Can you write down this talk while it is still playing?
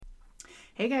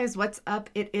Hey guys, what's up?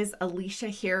 It is Alicia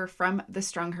here from The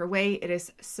Strong Her Way. It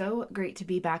is so great to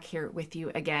be back here with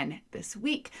you again this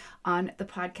week on the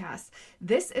podcast.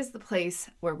 This is the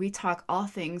place where we talk all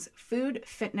things food,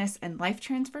 fitness, and life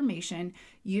transformation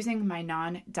using my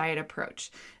non-diet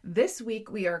approach. This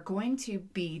week, we are going to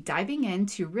be diving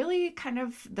into really kind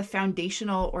of the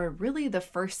foundational or really the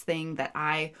first thing that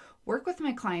I work with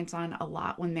my clients on a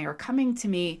lot when they are coming to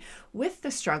me with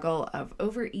the struggle of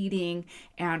overeating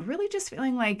and really just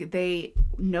feeling like they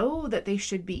know that they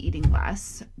should be eating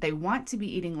less. They want to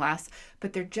be eating less,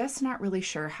 but they're just not really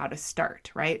sure how to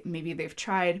start, right? Maybe they've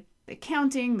tried the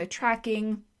counting, the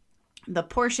tracking, the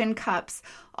portion cups,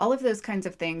 all of those kinds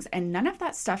of things, and none of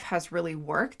that stuff has really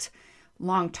worked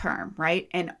long term, right?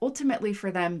 And ultimately for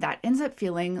them, that ends up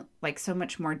feeling like so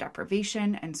much more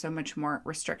deprivation and so much more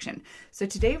restriction. So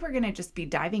today we're going to just be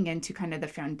diving into kind of the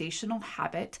foundational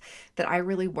habit that I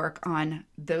really work on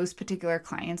those particular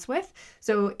clients with.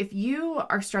 So if you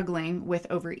are struggling with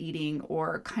overeating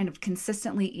or kind of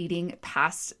consistently eating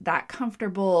past that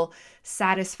comfortable,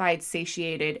 satisfied,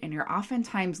 satiated, and you're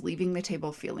oftentimes leaving the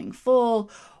table feeling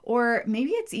full, or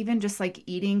maybe it's even just like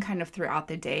eating kind of throughout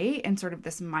the day in sort of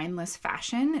this mindless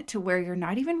fashion to where you're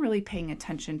not even really paying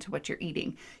attention to what you're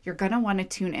eating, you're going to want to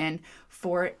tune in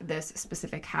for this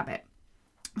specific habit.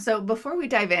 So before we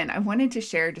dive in, I wanted to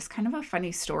share just kind of a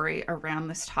funny story around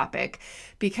this topic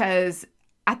because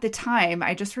at the time,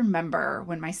 I just remember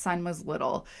when my son was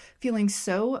little, feeling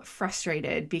so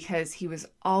frustrated because he was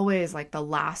always like the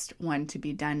last one to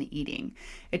be done eating.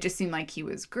 It just seemed like he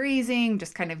was grazing,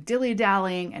 just kind of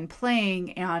dilly-dallying and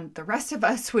playing, and the rest of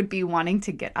us would be wanting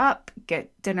to get up,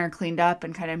 get dinner cleaned up,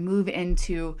 and kind of move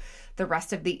into the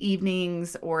rest of the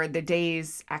evenings or the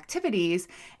day's activities.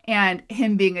 And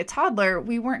him being a toddler,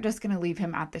 we weren't just going to leave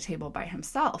him at the table by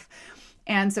himself.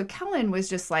 And so Kellen was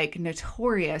just like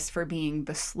notorious for being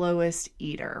the slowest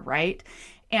eater, right?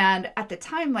 And at the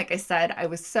time, like I said, I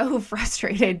was so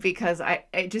frustrated because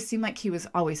it just seemed like he was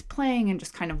always playing and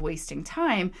just kind of wasting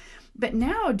time. But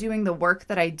now doing the work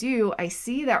that I do, I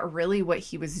see that really what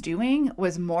he was doing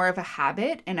was more of a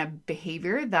habit and a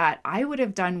behavior that I would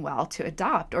have done well to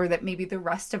adopt, or that maybe the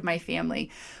rest of my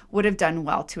family would have done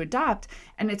well to adopt.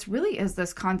 And it's really is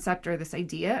this concept or this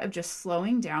idea of just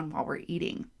slowing down while we're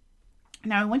eating.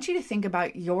 Now, I want you to think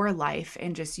about your life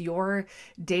and just your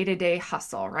day-to-day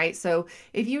hustle, right? So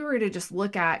if you were to just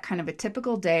look at kind of a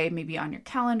typical day, maybe on your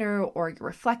calendar, or you're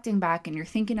reflecting back and you're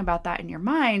thinking about that in your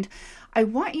mind, I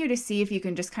want you to see if you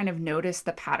can just kind of notice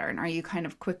the pattern. Are you kind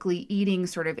of quickly eating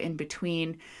sort of in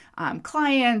between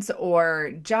clients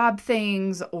or job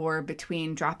things, or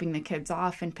between dropping the kids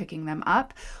off and picking them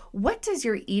up? What does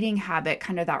your eating habit,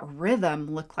 kind of that rhythm,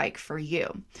 look like for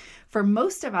you? For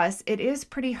most of us, it is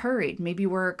pretty hurried. Maybe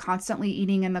we're constantly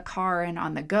eating in the car and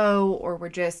on the go, or we're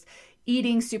just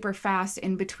eating super fast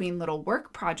in between little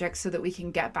work projects so that we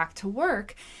can get back to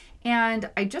work. And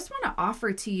I just want to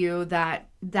offer to you that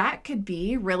that could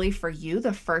be really for you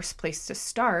the first place to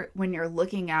start when you're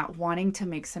looking at wanting to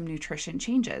make some nutrition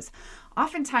changes.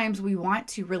 Oftentimes we want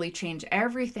to really change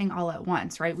everything all at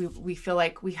once, right? We feel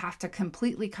like we have to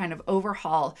completely kind of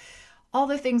overhaul all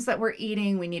the things that we're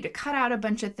eating. We need to cut out a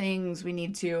bunch of things. We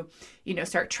need to,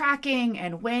 start tracking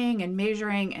and weighing and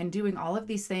measuring and doing all of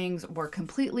these things. We're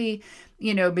completely,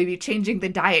 maybe changing the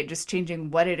diet, just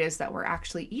changing what it is that we're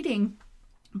actually eating.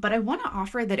 But I want to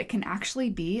offer that it can actually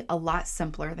be a lot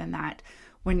simpler than that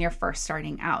when you're first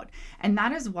starting out. And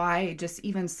that is why just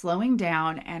even slowing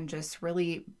down and just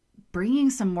really bringing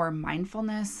some more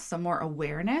mindfulness, some more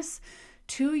awareness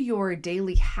to your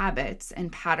daily habits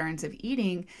and patterns of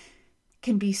eating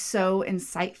can be so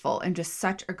insightful and just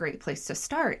such a great place to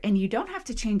start. And you don't have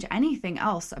to change anything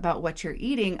else about what you're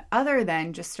eating other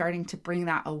than just starting to bring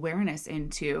that awareness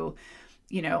into,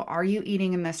 are you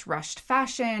eating in this rushed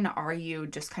fashion? Are you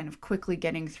just kind of quickly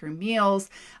getting through meals?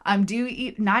 Do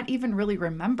you not even really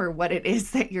remember what it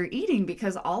is that you're eating?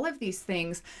 Because all of these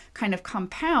things kind of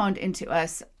compound into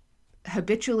us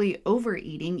habitually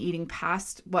overeating, eating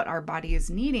past what our body is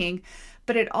needing,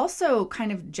 but it also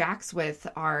kind of jacks with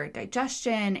our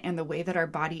digestion and the way that our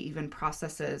body even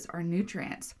processes our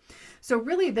nutrients. So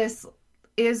really this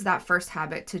is that first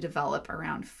habit to develop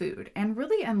around food and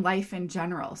really in life in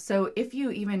general. So if you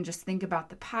even just think about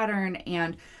the pattern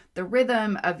and the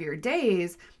rhythm of your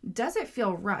days, does it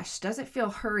feel rushed? Does it feel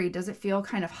hurried? Does it feel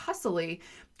kind of hustly?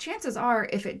 Chances are,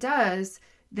 if it does,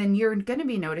 then you're going to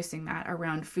be noticing that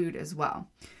around food as well.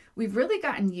 We've really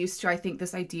gotten used to, I think,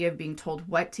 this idea of being told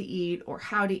what to eat or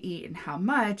how to eat and how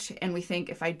much. And we think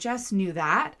if I just knew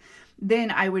that,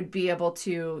 then I would be able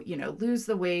to, lose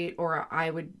the weight, or I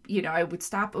would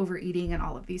stop overeating and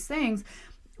all of these things.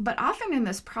 But often in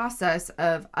this process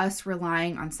of us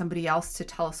relying on somebody else to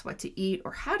tell us what to eat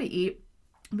or how to eat,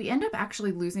 we end up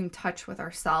actually losing touch with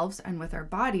ourselves and with our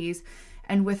bodies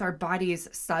and with our body's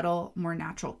subtle, more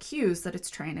natural cues that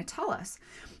it's trying to tell us.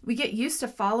 We get used to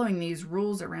following these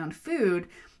rules around food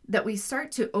that we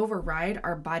start to override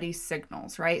our body's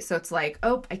signals, right? So it's like,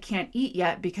 oh, I can't eat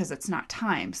yet because it's not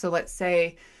time. So let's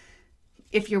say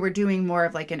if you were doing more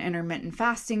of like an intermittent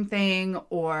fasting thing,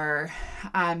 or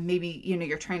maybe,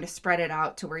 you're trying to spread it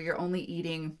out to where you're only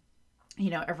eating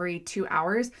every 2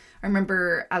 hours. I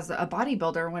remember as a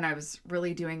bodybuilder, when I was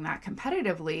really doing that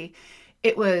competitively,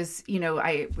 it was,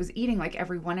 I was eating like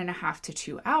every 1.5 to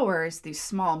 2 hours, these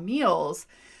small meals,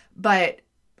 but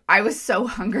I was so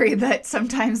hungry that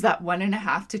sometimes that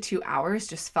 1.5 to 2 hours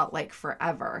just felt like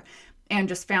forever, and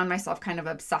just found myself kind of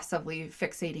obsessively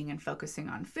fixating and focusing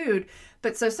on food.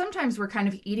 But so sometimes we're kind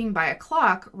of eating by a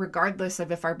clock, regardless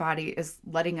of if our body is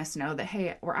letting us know that,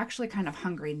 hey, we're actually kind of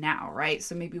hungry now, right?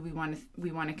 So maybe we want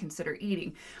to consider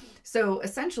eating. So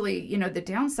essentially, the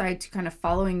downside to kind of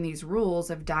following these rules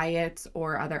of diets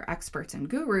or other experts and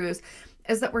gurus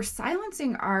is that we're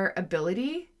silencing our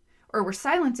ability, or we're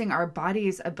silencing our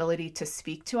body's ability to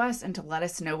speak to us and to let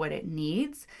us know what it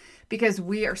needs, because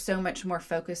we are so much more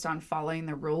focused on following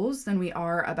the rules than we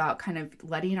are about kind of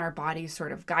letting our body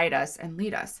sort of guide us and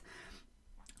lead us.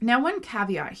 Now, one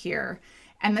caveat here,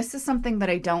 and this is something that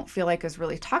I don't feel like is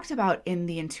really talked about in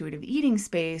the intuitive eating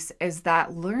space, is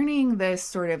that learning this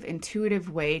sort of intuitive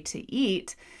way to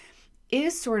eat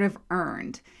is sort of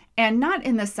earned. And not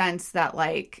in the sense that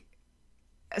like,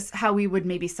 how we would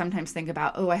maybe sometimes think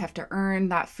about, oh, I have to earn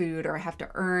that food, or I have to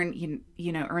earn,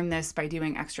 earn this by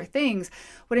doing extra things.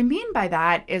 What I mean by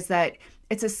that is that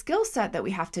it's a skill set that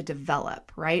we have to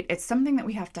develop, right? It's something that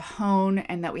we have to hone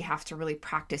and that we have to really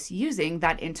practice using,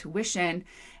 that intuition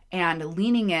and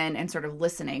leaning in and sort of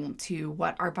listening to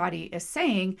what our body is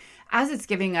saying as it's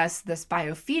giving us this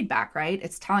biofeedback, right?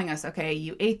 It's telling us, okay,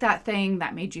 you ate that thing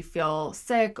that made you feel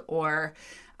sick, or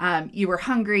you were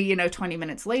hungry, 20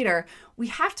 minutes later. We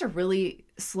have to really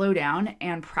slow down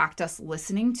and practice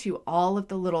listening to all of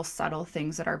the little subtle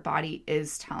things that our body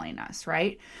is telling us,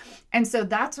 right? And so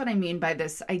that's what I mean by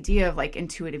this idea of like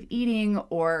intuitive eating,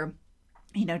 or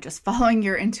just following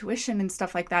your intuition and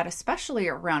stuff like that, especially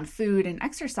around food and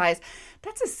exercise.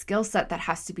 That's a skill set that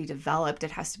has to be developed.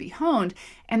 It has to be honed.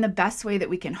 And the best way that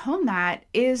we can hone that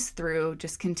is through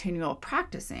just continual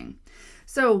practicing.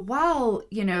 So while,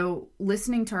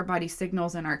 listening to our body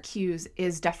signals and our cues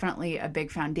is definitely a big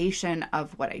foundation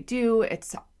of what I do,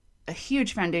 it's a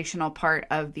huge foundational part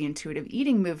of the intuitive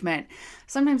eating movement.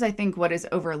 Sometimes I think what is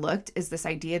overlooked is this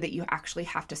idea that you actually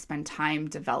have to spend time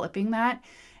developing that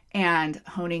and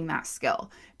honing that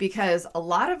skill. Because a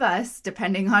lot of us,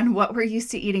 depending on what we're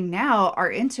used to eating now,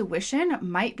 our intuition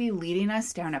might be leading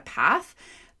us down a path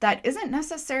that isn't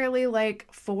necessarily like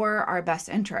for our best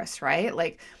interests, right?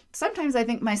 Like sometimes I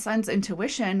think my son's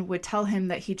intuition would tell him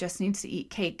that he just needs to eat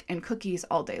cake and cookies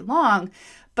all day long,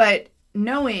 but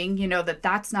knowing, that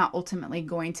that's not ultimately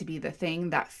going to be the thing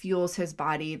that fuels his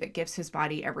body, that gives his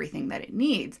body everything that it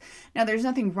needs. Now, there's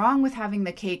nothing wrong with having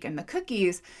the cake and the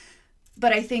cookies,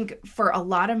 but I think for a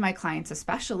lot of my clients,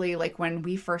 especially like when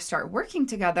we first start working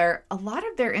together, a lot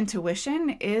of their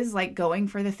intuition is like going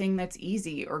for the thing that's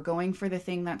easy, or going for the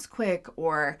thing that's quick,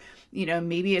 or,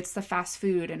 maybe it's the fast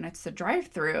food and it's the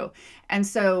drive-through. And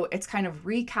so it's kind of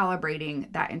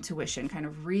recalibrating that intuition, kind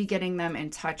of re-getting them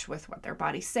in touch with what their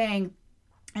body's saying,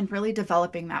 and really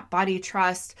developing that body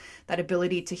trust, that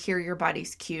ability to hear your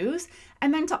body's cues,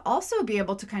 and then to also be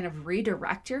able to kind of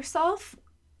redirect yourself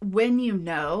when you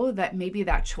know that maybe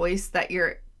that choice that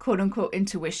your quote unquote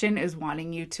intuition is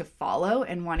wanting you to follow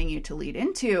and wanting you to lead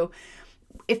into,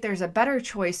 if there's a better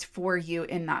choice for you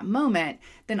in that moment,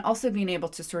 then also being able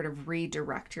to sort of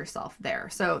redirect yourself there.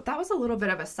 So that was a little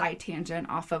bit of a side tangent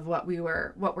off of what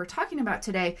we're talking about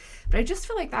today, but I just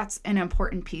feel like that's an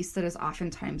important piece that is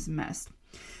oftentimes missed.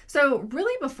 So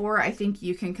really, before I think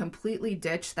you can completely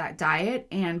ditch that diet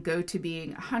and go to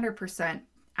being 100%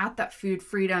 at that food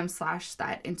freedom /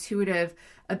 that intuitive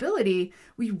ability,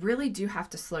 we really do have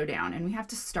to slow down, and we have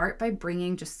to start by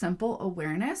bringing just simple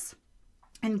awareness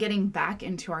and getting back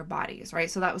into our bodies,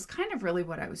 right? So that was kind of really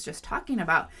what I was just talking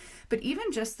about. But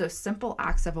even just those simple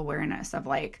acts of awareness of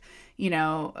like,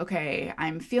 okay,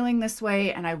 I'm feeling this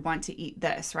way and I want to eat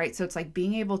this, right? So it's like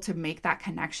being able to make that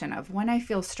connection of when I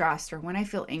feel stressed or when I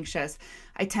feel anxious,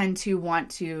 I tend to want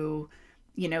to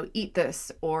eat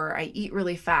this, or I eat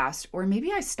really fast, or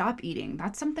maybe I stop eating.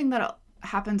 That's something that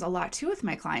happens a lot too with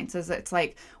my clients is it's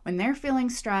like when they're feeling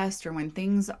stressed or when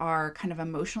things are kind of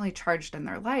emotionally charged in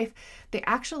their life, they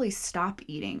actually stop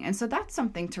eating. And so that's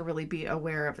something to really be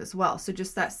aware of as well. So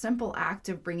just that simple act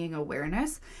of bringing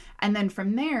awareness, and then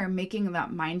from there, making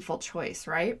that mindful choice,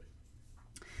 right?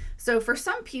 So for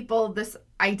some people, this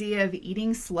idea of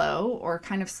eating slow or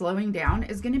kind of slowing down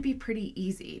is going to be pretty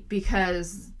easy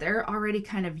because they're already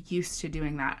kind of used to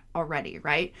doing that already,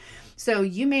 right? So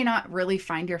you may not really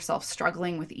find yourself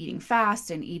struggling with eating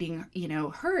fast and eating,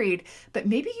 hurried, but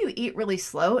maybe you eat really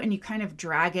slow and you kind of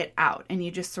drag it out and you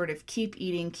just sort of keep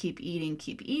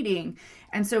eating.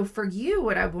 And so for you,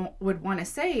 what I would want to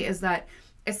say is that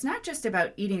it's not just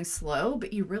about eating slow,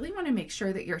 but you really want to make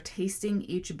sure that you're tasting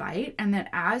each bite, and that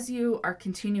as you are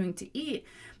continuing to eat,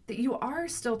 that you are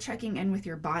still checking in with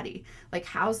your body. Like,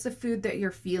 how's the food that you're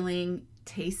feeling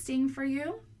tasting for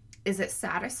you? Is it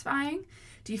satisfying?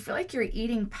 Do you feel like you're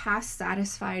eating past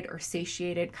satisfied or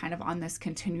satiated kind of on this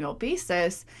continual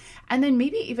basis? And then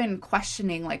maybe even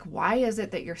questioning, like, why is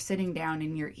it that you're sitting down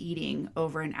and you're eating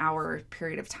over an hour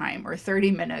period of time or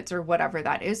 30 minutes or whatever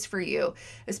that is for you,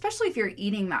 especially if you're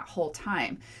eating that whole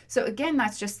time. So again,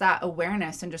 that's just that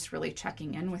awareness and just really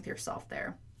checking in with yourself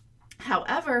there.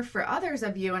 However, for others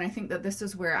of you, and I think that this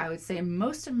is where I would say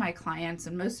most of my clients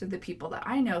and most of the people that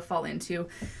I know fall into,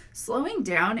 slowing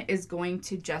down is going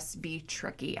to just be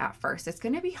tricky at first. It's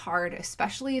going to be hard,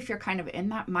 especially if you're kind of in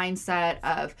that mindset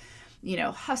of,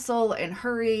 hustle and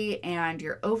hurry and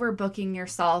you're overbooking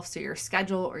yourself. So your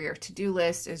schedule or your to-do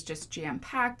list is just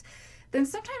jam-packed. Then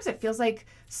sometimes it feels like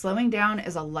slowing down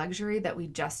is a luxury that we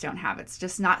just don't have. It's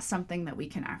just not something that we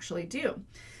can actually do.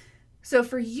 So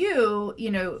for you,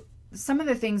 some of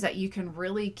the things that you can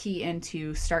really key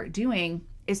into start doing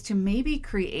is to maybe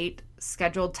create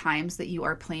scheduled times that you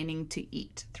are planning to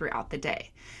eat throughout the day.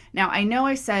 Now, I know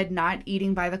I said not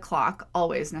eating by the clock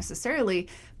always necessarily,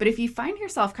 but if you find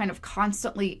yourself kind of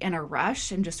constantly in a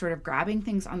rush and just sort of grabbing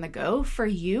things on the go, for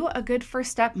you, a good first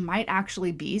step might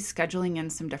actually be scheduling in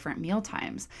some different meal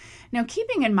times. Now,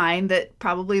 keeping in mind that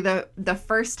probably the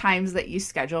first times that you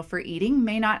schedule for eating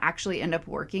may not actually end up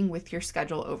working with your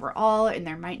schedule overall, and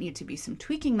there might need to be some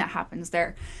tweaking that happens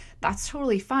there. That's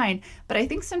totally fine. But I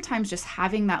think sometimes just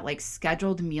having that like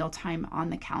scheduled mealtime on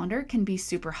the calendar can be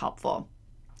super helpful,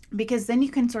 because then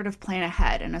you can sort of plan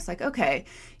ahead and it's like, okay,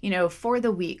 for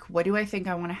the week, what do I think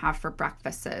I want to have for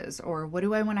breakfasts, or what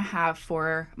do I want to have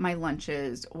for my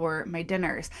lunches or my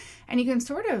dinners? And you can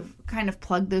sort of kind of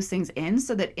plug those things in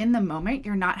so that in the moment,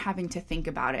 you're not having to think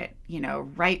about it,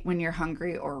 right when you're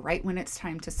hungry or right when it's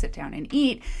time to sit down and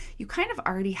eat. You kind of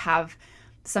already have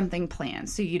something planned,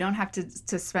 so you don't have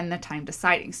to spend the time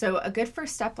deciding. So a good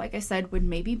first step, like I said, would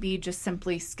maybe be just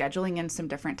simply scheduling in some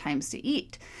different times to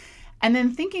eat. And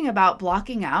then thinking about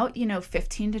blocking out,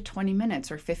 15 to 20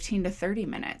 minutes or 15 to 30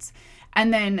 minutes.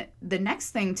 And then the next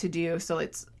thing to do, so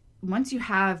it's once you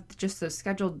have just those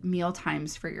scheduled meal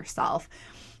times for yourself,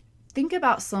 think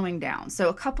about slowing down. So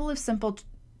a couple of simple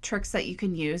tricks that you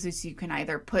can use is you can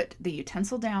either put the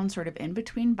utensil down sort of in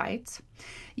between bites.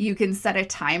 You can set a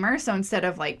timer. So instead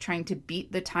of like trying to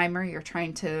beat the timer, you're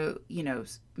trying to,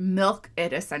 milk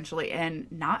it essentially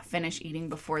and not finish eating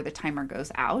before the timer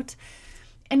goes out.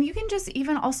 And you can just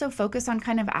even also focus on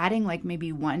kind of adding like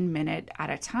maybe 1 minute at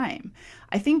a time.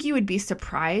 I think you would be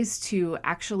surprised to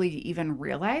actually even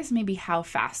realize maybe how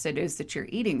fast it is that you're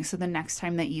eating. So the next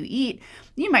time that you eat,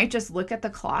 you might just look at the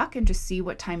clock and just see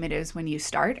what time it is when you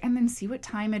start and then see what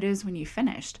time it is when you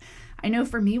finished. I know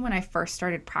for me, when I first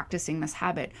started practicing this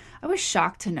habit, I was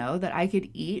shocked to know that I could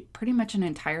eat pretty much an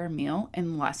entire meal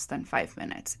in less than 5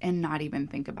 minutes and not even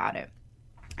think about it.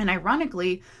 And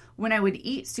ironically, when I would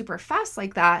eat super fast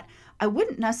like that, I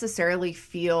wouldn't necessarily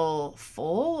feel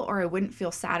full or I wouldn't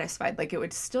feel satisfied. Like it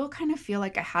would still kind of feel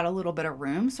like I had a little bit of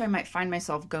room. So I might find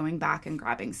myself going back and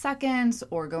grabbing seconds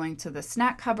or going to the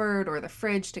snack cupboard or the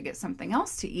fridge to get something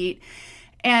else to eat.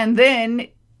 And then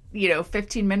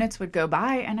 15 minutes would go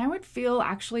by and I would feel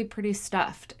actually pretty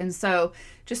stuffed. And so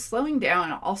just slowing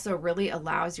down also really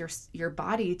allows your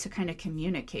body to kind of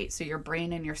communicate. So your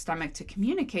brain and your stomach to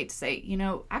communicate to say,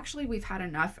 actually we've had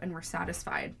enough and we're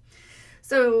satisfied.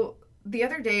 So the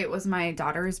other day it was my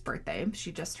daughter's birthday.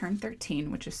 She just turned 13,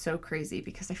 which is so crazy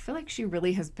because I feel like she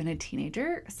really has been a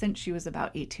teenager since she was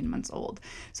about 18 months old.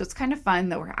 So it's kind of fun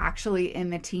that we're actually in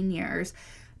the teen years.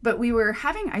 But we were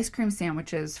having ice cream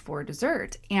sandwiches for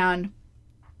dessert. And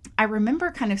I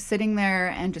remember kind of sitting there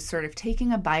and just sort of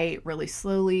taking a bite really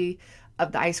slowly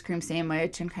of the ice cream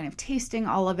sandwich and kind of tasting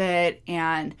all of it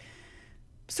and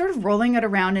sort of rolling it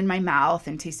around in my mouth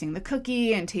and tasting the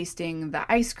cookie and tasting the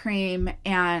ice cream.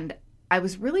 And I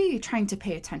was really trying to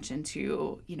pay attention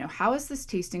to, how is this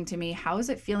tasting to me? How is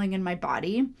it feeling in my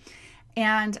body?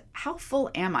 And how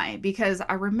full am I? Because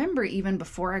I remember even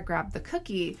before I grabbed the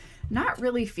cookie, not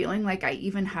really feeling like I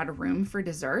even had room for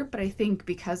dessert. But I think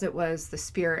because it was the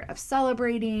spirit of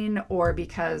celebrating, or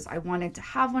because I wanted to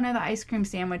have one of the ice cream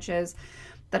sandwiches,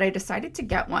 that I decided to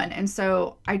get one. And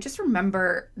so I just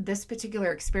remember this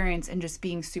particular experience and just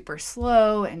being super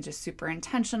slow and just super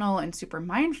intentional and super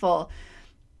mindful.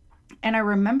 And I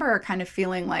remember kind of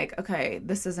feeling like, okay,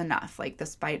 this is enough. Like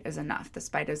this bite is enough. This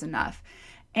bite is enough.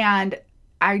 And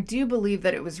I do believe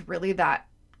that it was really that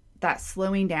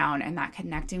slowing down and that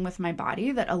connecting with my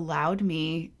body that allowed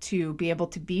me to be able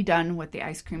to be done with the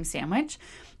ice cream sandwich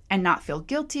and not feel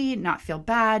guilty, not feel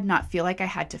bad, not feel like I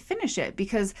had to finish it,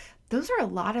 because those are a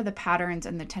lot of the patterns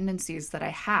and the tendencies that I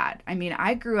had. I mean,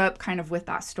 I grew up kind of with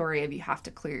that story of you have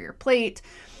to clear your plate.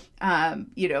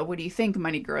 What do you think?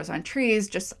 Money grows on trees.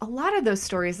 Just a lot of those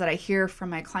stories that I hear from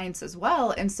my clients as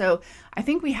well. And so I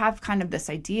think we have kind of this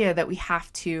idea that we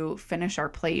have to finish our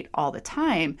plate all the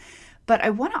time. But I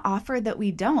want to offer that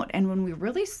we don't. And when we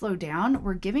really slow down,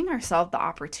 we're giving ourselves the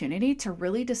opportunity to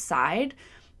really decide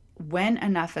when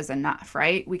enough is enough,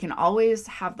 right? We can always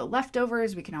have the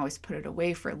leftovers. We can always put it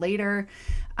away for later.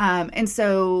 And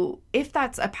so if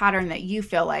that's a pattern that you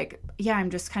feel like, yeah,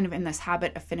 I'm just kind of in this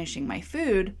habit of finishing my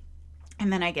food,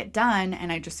 and then I get done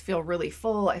and I just feel really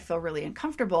full, I feel really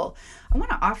uncomfortable, I want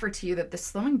to offer to you that the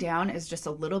slowing down is just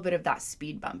a little bit of that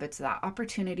speed bump. It's that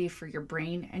opportunity for your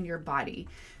brain and your body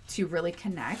to really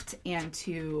connect and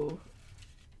to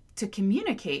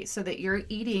communicate so that you're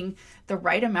eating the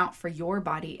right amount for your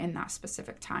body in that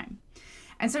specific time.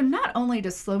 And so not only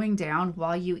does slowing down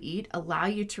while you eat allow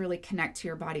you to really connect to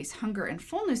your body's hunger and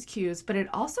fullness cues, but it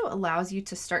also allows you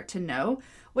to start to know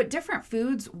what different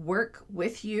foods work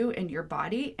with you and your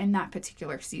body in that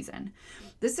particular season.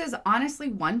 This is honestly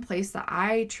one place that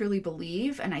I truly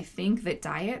believe, and I think that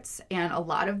diets and a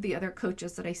lot of the other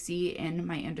coaches that I see in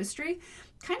my industry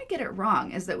kind of get it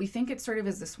wrong, is that we think it sort of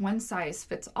is this one size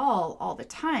fits all the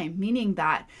time, meaning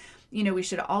that we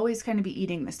should always kind of be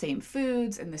eating the same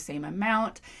foods in the same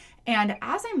amount. And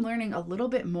as I'm learning a little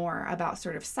bit more about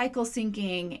sort of cycle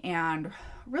syncing and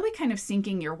really kind of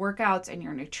syncing your workouts and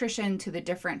your nutrition to the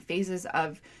different phases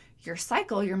of your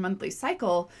cycle, your monthly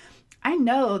cycle, I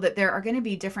know that there are going to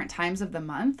be different times of the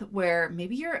month where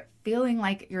maybe you're feeling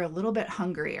like you're a little bit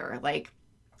hungrier, like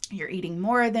you're eating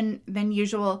more than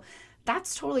usual.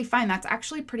 That's totally fine. That's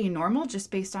actually pretty normal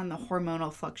just based on the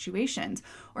hormonal fluctuations.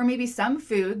 Or maybe some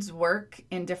foods work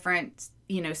in different,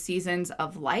 seasons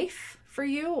of life for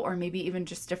you, or maybe even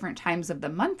just different times of the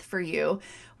month for you,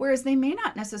 whereas they may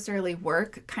not necessarily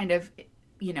work kind of,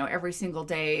 every single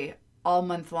day, all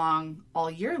month long, all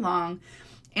year long.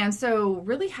 And so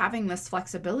really having this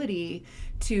flexibility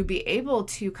to be able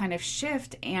to kind of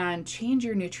shift and change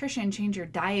your nutrition, change your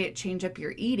diet, change up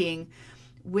your eating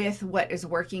with what is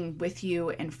working with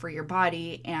you and for your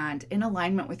body and in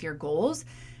alignment with your goals,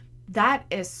 that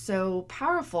is so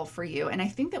powerful for you. And I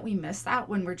think that we miss that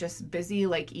when we're just busy,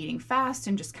 like eating fast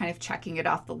and just kind of checking it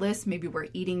off the list. Maybe we're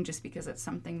eating just because it's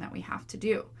something that we have to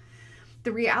do.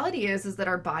 The reality is that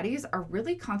our bodies are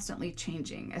really constantly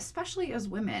changing, especially as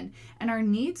women, and our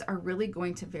needs are really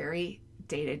going to vary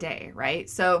day to day, right?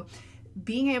 So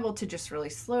being able to just really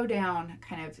slow down,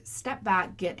 kind of step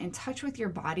back, get in touch with your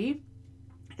body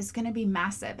is going to be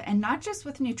massive. And not just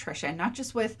with nutrition, not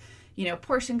just with,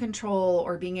 portion control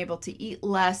or being able to eat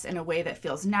less in a way that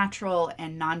feels natural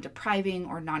and non-depriving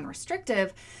or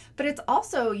non-restrictive, but it's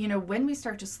also, when we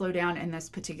start to slow down in this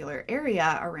particular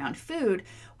area around food,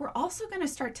 we're also going to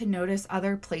start to notice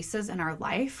other places in our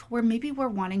life where maybe we're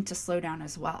wanting to slow down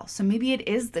as well. So maybe it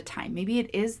is the time, maybe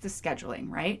it is the scheduling,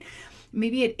 right?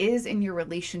 Maybe it is in your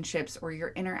relationships or your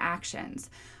interactions.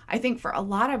 I think for a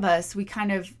lot of us,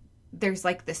 there's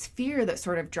like this fear that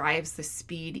sort of drives the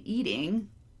speed eating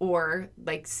or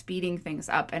like speeding things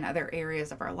up in other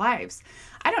areas of our lives.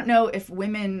 I don't know if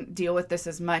women deal with this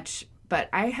as much, but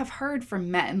I have heard from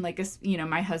men, like,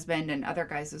 my husband and other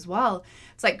guys as well.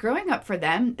 It's like growing up for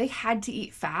them, they had to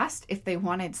eat fast if they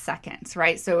wanted seconds,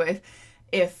 right? So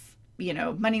if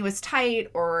money was tight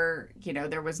or,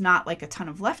 there was not like a ton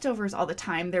of leftovers all the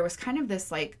time, there was kind of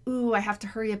this like, ooh, I have to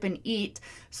hurry up and eat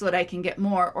so that I can get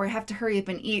more, or I have to hurry up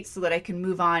and eat so that I can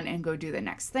move on and go do the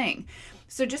next thing.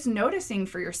 So just noticing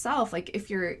for yourself, like if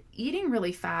you're eating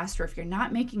really fast or if you're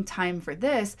not making time for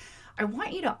this, I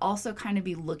want you to also kind of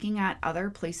be looking at other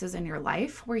places in your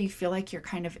life where you feel like you're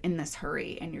kind of in this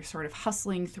hurry and you're sort of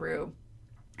hustling through,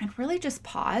 and really just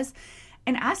pause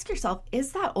and ask yourself,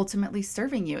 is that ultimately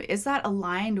serving you? Is that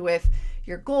aligned with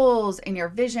your goals and your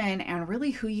vision and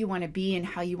really who you want to be and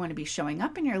how you want to be showing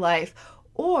up in your life?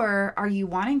 Or are you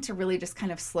wanting to really just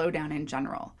kind of slow down in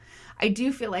general? I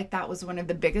do feel like that was one of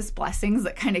the biggest blessings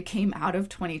that kind of came out of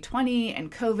 2020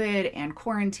 and COVID and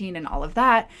quarantine and all of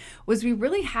that, was we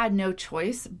really had no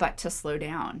choice but to slow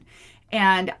down.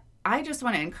 And I just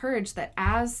want to encourage that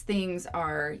as things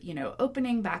are,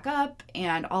 opening back up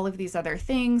and all of these other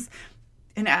things,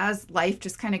 and as life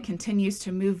just kind of continues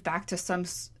to move back to some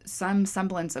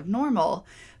semblance of normal,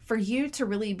 for you to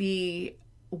really be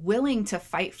willing to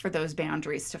fight for those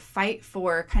boundaries, to fight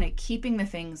for kind of keeping the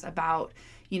things about,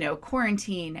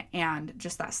 quarantine and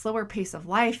just that slower pace of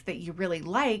life that you really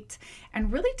liked,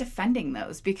 and really defending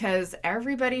those, because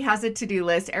everybody has a to-do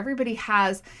list. Everybody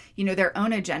has, their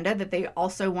own agenda that they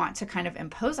also want to kind of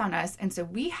impose on us. And so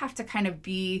we have to kind of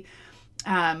be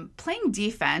playing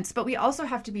defense, but we also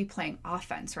have to be playing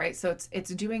offense, right? So it's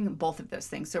doing both of those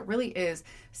things. So it really is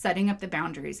setting up the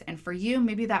boundaries. And for you,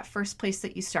 maybe that first place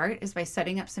that you start is by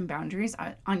setting up some boundaries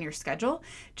on your schedule,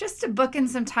 just to book in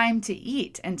some time to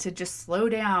eat and to just slow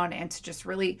down and to just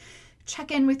really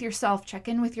check in with yourself, check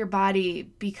in with your body,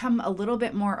 become a little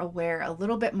bit more aware, a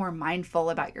little bit more mindful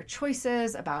about your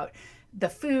choices, about the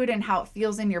food and how it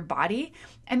feels in your body.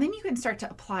 And then you can start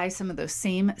to apply some of those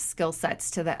same skill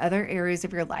sets to the other areas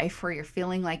of your life where you're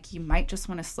feeling like you might just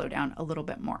want to slow down a little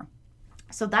bit more.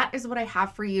 So that is what I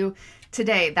have for you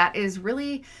today. That is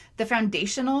really the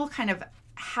foundational kind of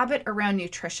habit around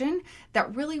nutrition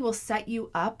that really will set you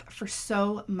up for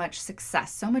so much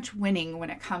success, so much winning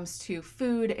when it comes to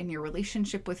food and your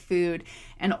relationship with food,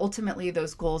 and ultimately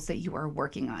those goals that you are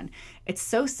working on. It's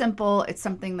so simple. It's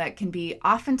something that can be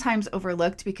oftentimes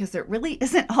overlooked because it really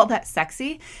isn't all that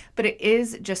sexy, but it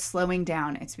is just slowing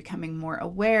down. It's becoming more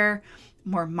aware,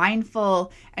 more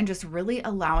mindful, and just really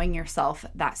allowing yourself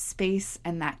that space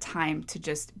and that time to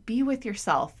just be with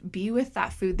yourself, be with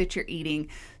that food that you're eating,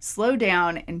 slow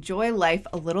down, enjoy life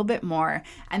a little bit more,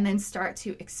 and then start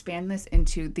to expand this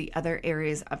into the other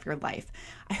areas of your life.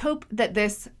 I hope that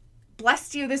this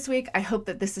blessed you this week. I hope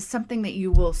that this is something that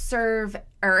you will serve,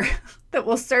 or that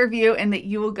will serve you, and that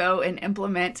you will go and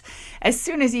implement as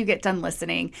soon as you get done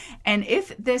listening. And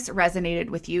if this resonated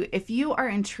with you, if you are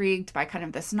intrigued by kind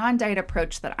of this non-diet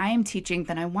approach that I am teaching,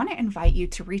 then I want to invite you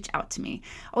to reach out to me.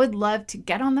 I would love to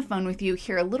get on the phone with you,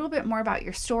 hear a little bit more about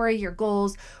your story, your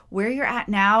goals, where you're at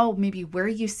now, maybe where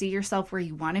you see yourself, where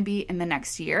you want to be in the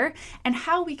next year, and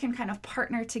how we can kind of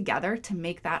partner together to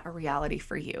make that a reality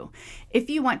for you. If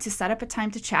you want to set up a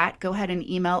time to chat, go ahead and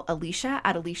email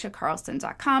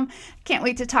Alicia@aliciacarlson.com. Can't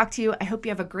wait to talk to you. I hope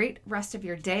you have a great rest of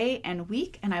your day and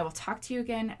week, and I will talk to you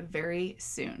again very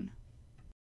soon.